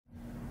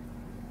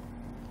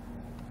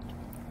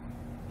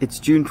It's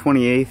June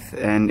 28th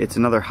and it's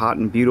another hot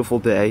and beautiful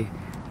day,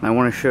 and I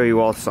want to show you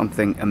all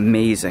something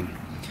amazing.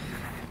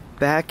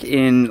 Back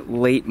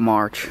in late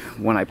March,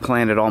 when I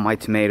planted all my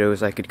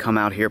tomatoes, I could come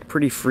out here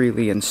pretty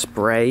freely and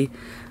spray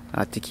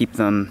to keep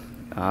them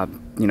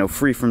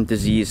free from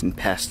disease and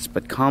pests.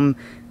 But come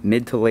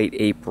mid to late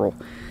April,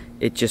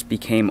 it just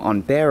became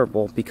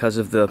unbearable because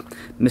of the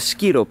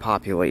mosquito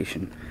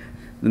population.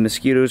 The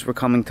mosquitoes were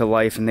coming to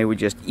life and they would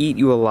just eat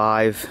you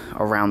alive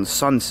around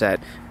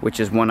sunset, which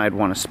is when I'd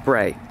want to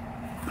spray.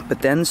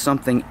 But then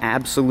something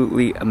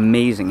absolutely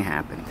amazing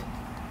happened.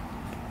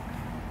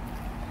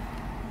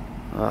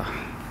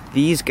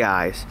 These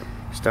guys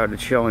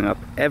started showing up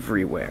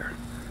everywhere.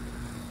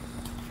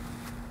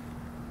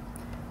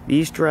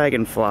 These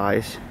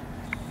dragonflies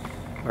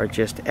are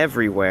just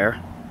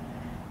everywhere.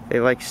 They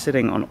like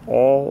sitting on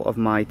all of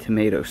my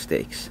tomato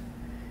stakes.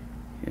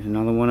 Here's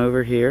another one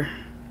over here.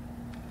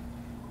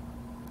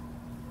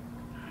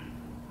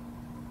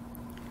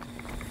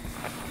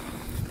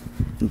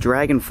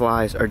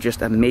 Dragonflies are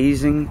just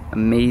amazing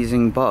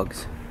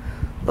bugs.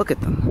 Look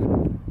at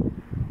them.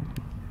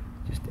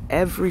 Just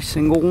every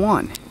single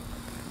one.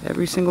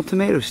 Every single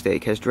tomato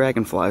stake has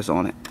dragonflies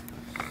on it.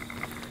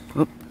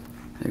 Oh,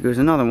 there goes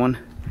another one.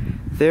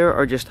 There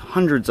are just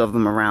hundreds of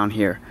them around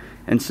here.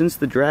 And since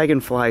the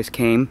dragonflies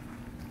came,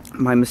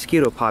 my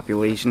mosquito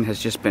population has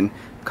just been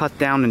cut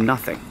down to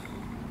nothing.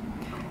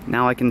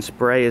 Now I can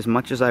spray as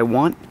much as I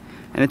want.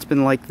 And it's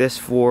been like this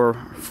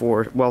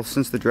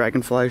since the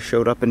dragonflies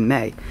showed up in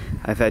May.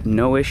 I've had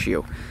no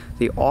issue.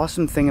 The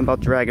awesome thing about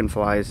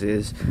dragonflies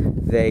is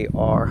they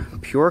are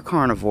pure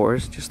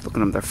carnivores. Just look at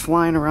them, they're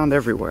flying around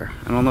everywhere.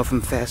 I don't know if I'm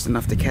fast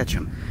enough to catch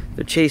them.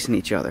 They're chasing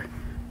each other.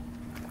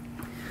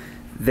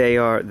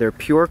 They're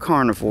pure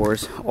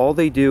carnivores. All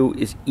they do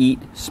is eat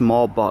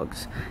small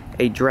bugs.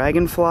 A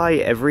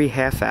dragonfly every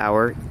half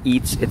hour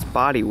eats its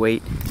body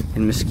weight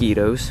in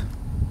mosquitoes.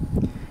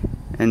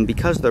 And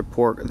because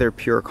they're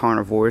pure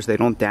carnivores, they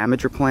don't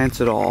damage your plants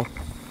at all.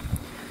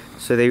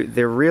 So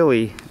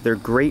they're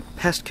great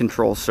pest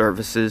control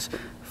services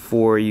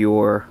for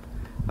your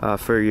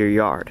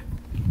yard.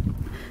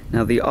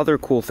 Now the other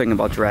cool thing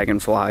about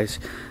dragonflies,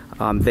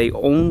 they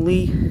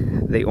only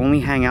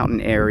hang out in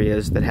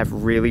areas that have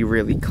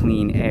really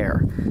clean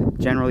air.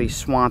 Generally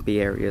swampy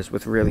areas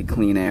with really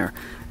clean air.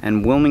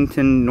 And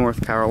Wilmington,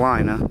 North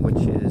Carolina,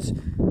 which is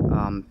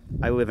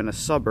I live in a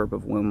suburb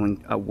of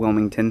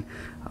Wilmington.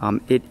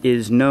 It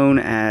is known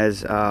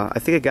as, I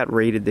think it got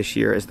rated this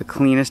year as the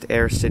cleanest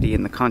air city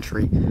in the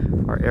country.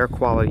 Our air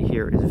quality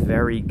here is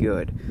very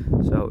good.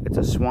 So it's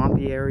a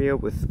swampy area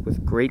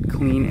with great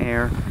clean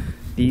air.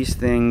 These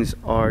things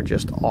are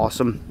just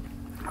awesome.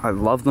 I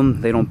love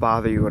them. They don't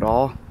bother you at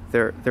all.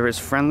 They're as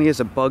friendly as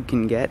a bug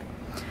can get.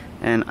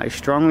 And I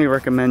strongly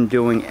recommend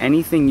doing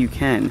anything you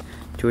can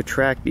to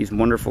attract these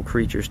wonderful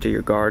creatures to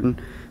your garden,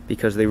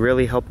 because they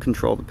really help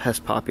control the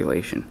pest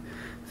population.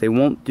 They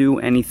won't do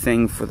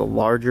anything for the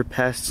larger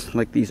pests,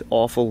 like these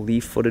awful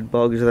leaf-footed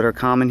bugs that are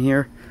common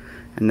here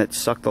and that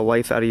suck the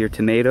life out of your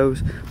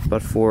tomatoes,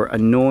 but for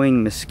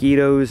annoying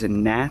mosquitoes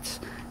and gnats,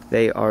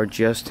 they are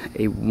just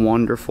a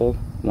wonderful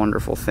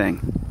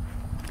thing.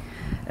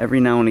 Every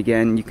now and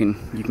again you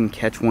can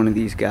catch one of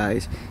these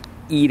guys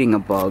eating a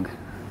bug.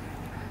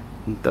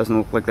 It doesn't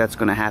look like that's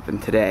going to happen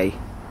today.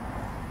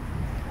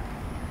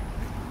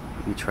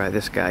 Let me try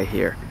this guy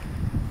here.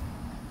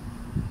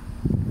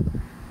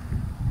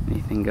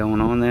 Anything going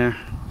on there?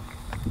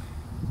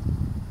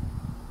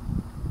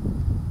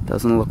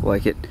 Doesn't look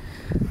like it.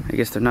 I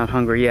guess they're not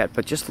hungry yet,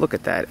 but just look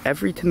at that.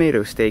 Every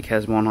tomato stake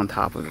has one on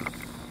top of it.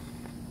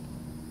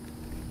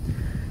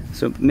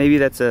 So maybe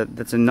that's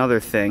another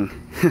thing.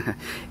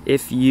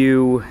 If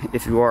you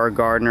are a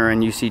gardener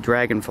and you see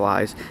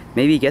dragonflies,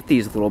 maybe get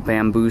these little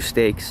bamboo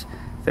stakes.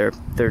 They're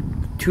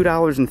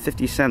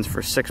 $2.50 for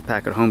a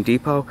 6-pack at Home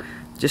Depot.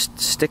 Just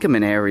stick them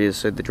in areas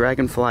so the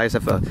dragonflies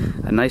have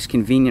a nice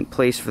convenient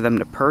place for them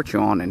to perch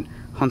on and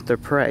hunt their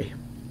prey.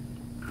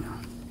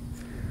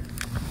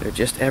 They're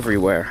just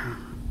everywhere.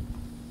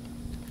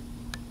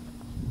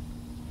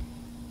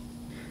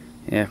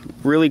 Yeah,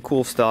 really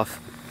cool stuff.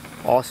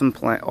 Awesome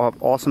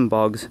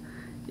bugs.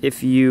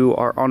 If you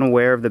are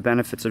unaware of the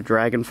benefits of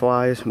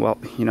dragonflies, well,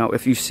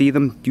 if you see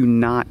them, do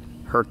not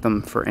hurt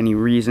them for any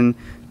reason.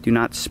 Do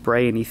not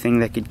spray anything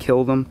that could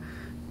kill them.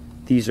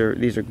 These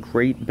are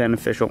great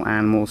beneficial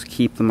animals.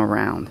 Keep them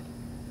around.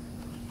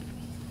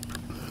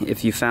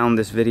 If you found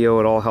this video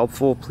at all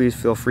helpful, please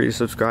feel free to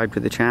subscribe to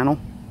the channel.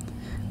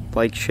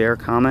 Like, share,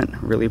 comment.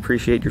 Really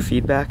appreciate your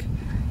feedback.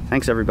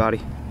 Thanks,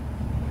 everybody.